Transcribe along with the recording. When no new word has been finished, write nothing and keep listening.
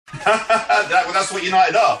That's what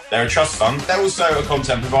United are. They're a trust fund. They're also a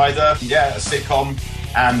content provider, a sitcom,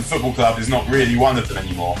 and football club is not really one of them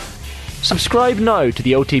anymore. Subscribe now to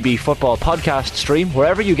the OTB Football Podcast stream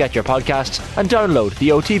wherever you get your podcasts and download the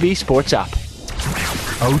OTB Sports app.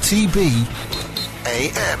 OTB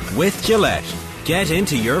AM. With Gillette. Get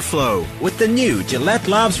into your flow with the new Gillette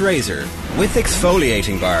Labs Razor with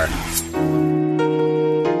exfoliating bar.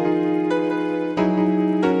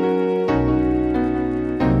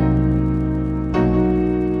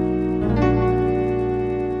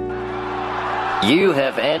 You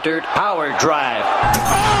have entered Power Drive.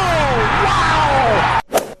 Oh, wow!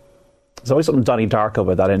 There's always something Donnie Darko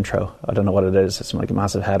about that intro. I don't know what it is. It's like a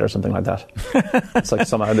massive head or something like that. It's like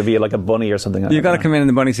somehow to be like a bunny or something. You've got to come in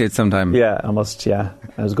the bunny suit sometime. Yeah, almost, yeah.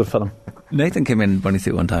 It was a good film. Nathan came in the bunny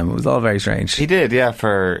suit one time. It was all very strange. He did, yeah,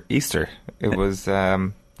 for Easter. It was,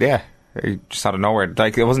 he just out of nowhere.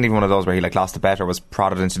 Like, it wasn't even one of those where he like lost a bet or was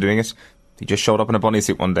prodded into doing it. He just showed up in a bunny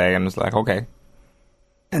suit one day and was like, okay.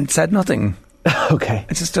 And said nothing. Okay.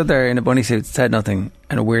 I just stood there in a bunny suit, said nothing,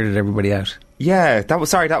 and it weirded everybody out. Yeah, that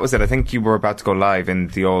was it. I think you were about to go live in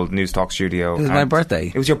the old News Talk studio. It was my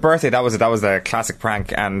birthday. It was your birthday, that was it. That was a classic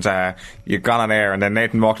prank, and you'd gone on air, and then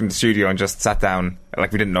Nathan walked into the studio and just sat down,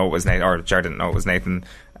 like we didn't know it was Nathan, or Jared didn't know it was Nathan,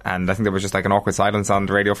 and I think there was just like an awkward silence on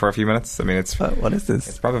the radio for a few minutes. I mean, it's... What is this?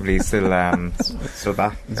 It's probably still that.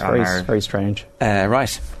 It's very strange.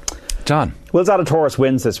 Right. John. Will Zalatoris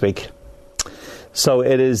wins this week. So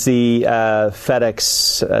it is the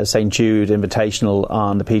FedEx St. Jude Invitational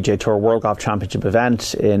on the PGA Tour World Golf Championship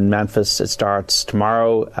event in Memphis. It starts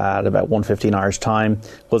tomorrow at about 1:15 Irish time.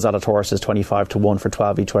 Will Zalatoris is 25-1 for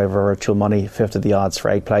 12 each way for virtual money, fifth of the odds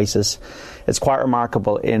for 8 places. It's quite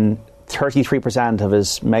remarkable. In 33% of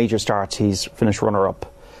his major starts, he's finished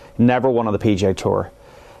runner-up. Never won on the PGA Tour.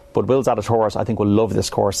 But Will Zalatoris, I think, will love this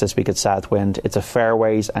course this week at Southwind. It's a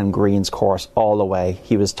fairways and greens course all the way.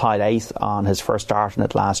 He was tied 8th on his first start in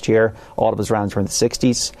it last year. All of his rounds were in the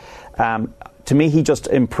 60s. To me, he just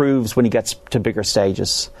improves when he gets to bigger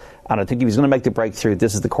stages. And I think if he's going to make the breakthrough,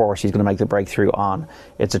 this is the course he's going to make the breakthrough on.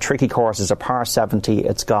 It's a tricky course. It's a par 70.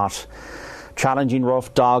 It's got challenging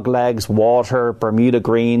rough, dog legs, water, Bermuda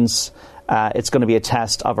greens. It's going to be a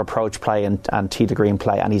test of approach play and tee to green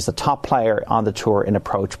play, and he's the top player on the tour in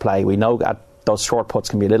approach play. We know that those short putts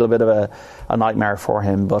can be a little bit of a nightmare for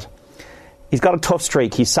him, but he's got a tough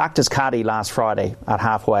streak. He sacked his caddy last Friday at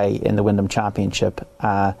halfway in the Wyndham Championship,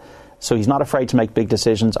 so he's not afraid to make big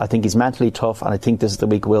decisions. I think he's mentally tough, and I think this is the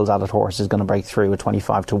week Will Zalatoris is going to break through at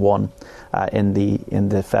 25-1 in the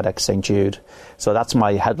FedEx St. Jude. So that's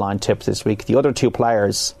my headline tip this week. The other two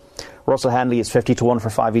players, Russell Henley is 50-1 for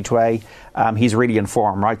 5 each way. He's really in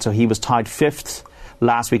form, right? So he was tied 5th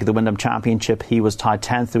last week at the Wyndham Championship. He was tied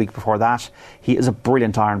 10th the week before that. He is a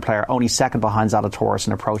brilliant iron player, only second behind Zalatoris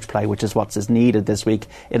in approach play, which is what's needed this week.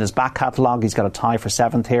 In his back catalogue, he's got a tie for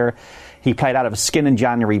 7th here. He played out of his skin in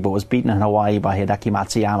January, but was beaten in Hawaii by Hideki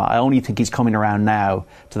Matsuyama. I only think he's coming around now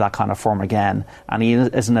to that kind of form again. And he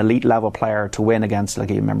is an elite level player to win against,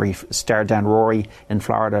 like you remember, he stared down Rory in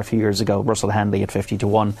Florida a few years ago, Russell Henley at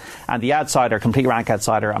 50-1. And the outsider, complete rank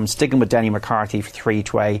outsider, I'm sticking with Denny McCarthy for 3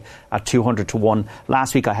 each way at 200-1.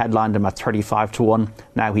 Last week I headlined him at 35-1.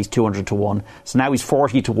 Now he's 200-1. So now he's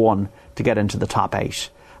 40-1 to get into the top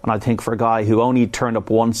 8. And I think for a guy who only turned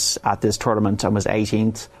up once at this tournament and was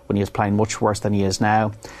 18th when he was playing much worse than he is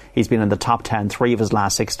now, he's been in the top 10 3 of his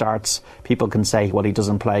last 6 starts. People can say, well, he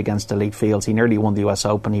doesn't play against elite fields. He nearly won the US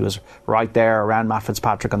Open. He was right there around Matt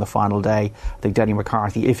Fitzpatrick on the final day. I think Denny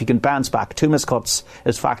McCarthy, if he can bounce back, 2 miscuts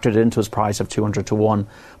is factored into his price of 200-1.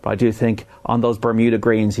 But I do think on those Bermuda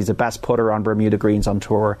greens, he's the best putter on Bermuda greens on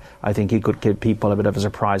tour. I think he could give people a bit of a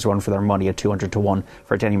surprise run for their money at 200-1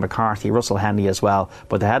 for Denny McCarthy. Russell Henley as well.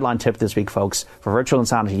 But the headline tip this week, folks, for Virtual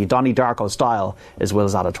Insanity, Donnie Darko style, is Will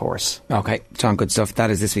Zalatoris. Okay, John, good stuff. That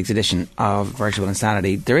is this week's edition of Virtual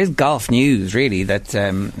Insanity. There is golf news, really, that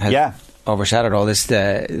has overshadowed all this.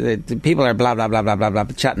 The people are blah, blah, blah, blah, blah, blah,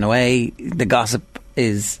 chatting away. The gossip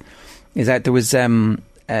is out. There was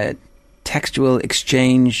a textual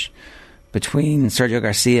exchange between Sergio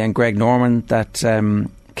Garcia and Greg Norman that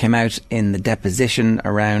came out in the deposition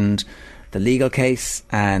around the legal case,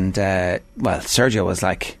 and Sergio was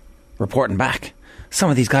like reporting back, some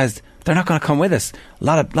of these guys, they're not going to come with us. A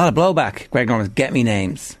lot of blowback. Greg Norman, get me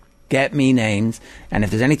names, and if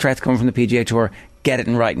there's any threats coming from the PGA Tour, get it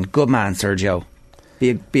in writing. Good man, Sergio.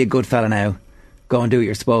 Be a good fella now. Go and do what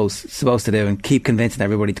you're supposed to do, and keep convincing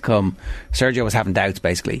everybody to come. Sergio was having doubts,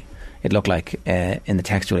 basically, it looked like, in the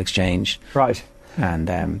textual exchange. Right. And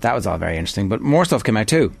that was all very interesting. But more stuff came out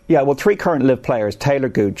too. Yeah, well, 3 current Live players, Taylor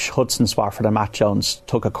Gooch, Hudson Swafford and Matt Jones,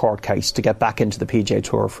 took a court case to get back into the PGA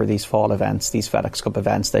Tour for these fall events, these FedEx Cup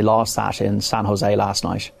events. They lost that in San Jose last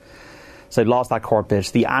night. So they lost that court bid.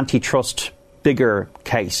 The antitrust bigger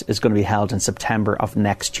case is going to be held in September of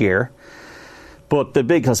next year. But the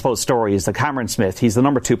big, I suppose, story is that Cameron Smith, he's the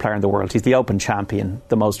number 2 player in the world. He's the Open champion,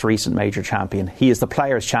 the most recent major champion. He is the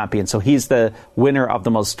Players champion. So he's the winner of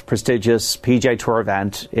the most prestigious PGA Tour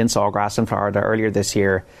event in Sawgrass in Florida earlier this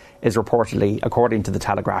year, is reportedly, according to the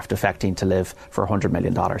Telegraph, defecting to LIV for $100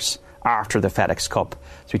 million after the FedEx Cup.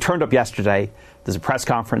 So he turned up yesterday. There's a press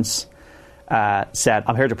conference, said,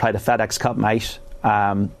 I'm here to play the FedEx Cup, mate.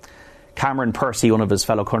 Cameron Percy, one of his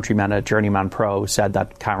fellow countrymen, a journeyman pro, said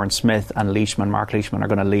that Cameron Smith and Mark Leishman are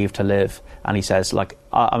going to leave to LIV. And he says, like,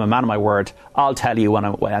 I'm a man of my word. I'll tell you when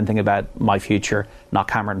I'm thinking about my future, not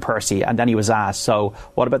Cameron Percy. And then he was asked, so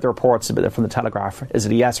what about the reports from the Telegraph? Is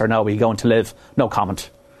it a yes or no? Are you going to LIV? No comment.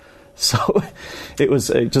 So it was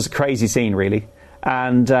just a crazy scene, really.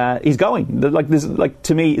 And he's going.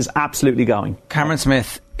 To me, is absolutely going. Cameron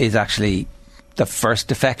Smith is actually the first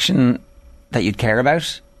defection that you'd care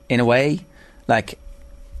about. In a way, like,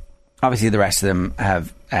 obviously the rest of them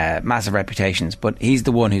have massive reputations, but he's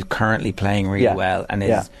the one who's currently playing really well and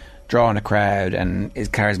is drawing a crowd and is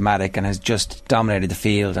charismatic and has just dominated the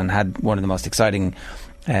field and had one of the most exciting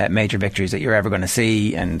major victories that you're ever going to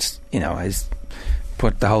see, and, you know, has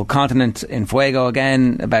put the whole continent in fuego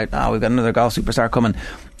again about, we've got another golf superstar coming.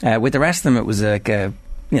 With the rest of them, it was like,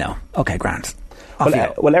 okay, grand.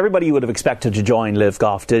 Well, everybody you would have expected to join LIV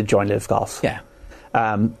Golf did join LIV Golf. Yeah.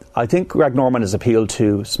 I think Greg Norman has appealed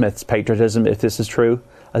to Smith's patriotism, if this is true.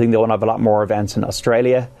 I think they want to have a lot more events in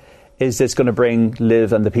Australia. Is this going to bring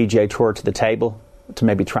LIV and the PGA Tour to the table to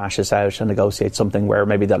maybe thrash this out and negotiate something where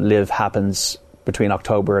maybe that LIV happens between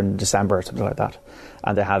October and December or something like that,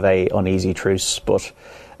 and they have a uneasy truce? But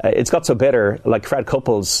it's got so bitter, like Fred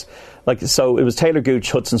Couples, so it was Taylor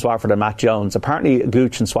Gooch, Hudson Swafford and Matt Jones. Apparently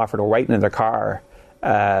Gooch and Swafford were waiting in their car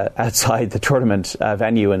outside the tournament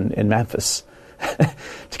venue in Memphis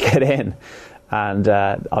to get in, and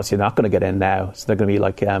obviously they're not going to get in now, so they're going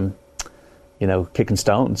to be kicking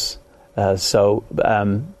stones.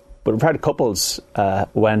 But Fred Couples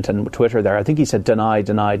went and Twitter there. I think he said deny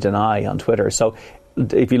on Twitter. So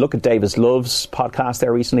if you look at Davis Love's podcast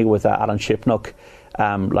there recently with Alan Shipnuck,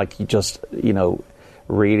 he just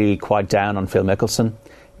really quite down on Phil Mickelson.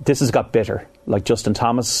 This has got bitter. Like Justin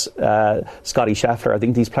Thomas, Scotty Scheffler, I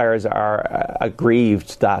think these players are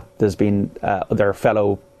aggrieved that there's been their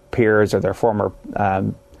fellow peers or their former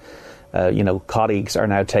colleagues are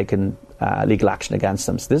now taking legal action against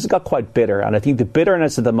them. So this has got quite bitter, and I think the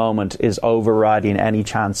bitterness at the moment is overriding any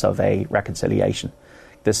chance of a reconciliation.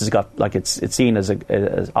 This has got, it's seen as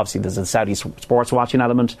obviously there's a Saudi sports watching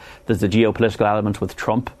element, there's the geopolitical element with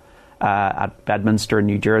Trump at Bedminster,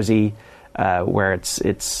 New Jersey, where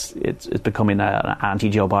it's becoming an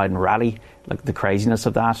anti-Joe Biden rally, like the craziness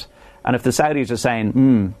of that. And if the Saudis are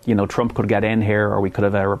saying, Trump could get in here, or we could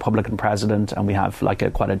have a Republican president, and we have quite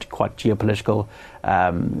geopolitical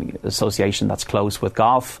association that's close with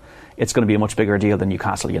golf, it's going to be a much bigger deal than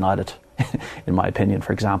Newcastle United, in my opinion,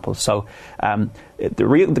 for example. So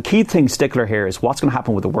the key thing, stickler here, is what's going to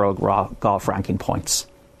happen with the World Golf Ranking points.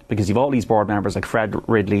 Because you've all these board members like Fred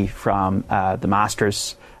Ridley from the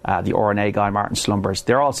Masters, the R&A guy, Martin Slumbers.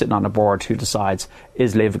 They're all sitting on a board who decides,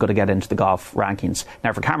 is LIV going to get into the golf rankings?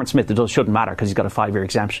 Now, for Cameron Smith, it shouldn't matter because he's got a 5-year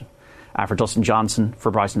exemption. For Dustin Johnson,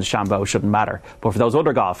 for Bryson DeChambeau, shouldn't matter. But for those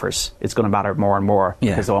other golfers, it's going to matter more and more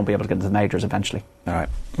because they won't be able to get into the majors eventually. All right,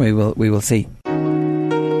 we will see.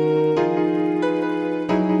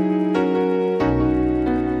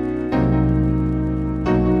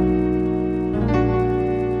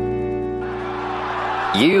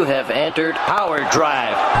 You have entered Power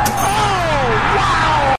Drive. Oh, wow!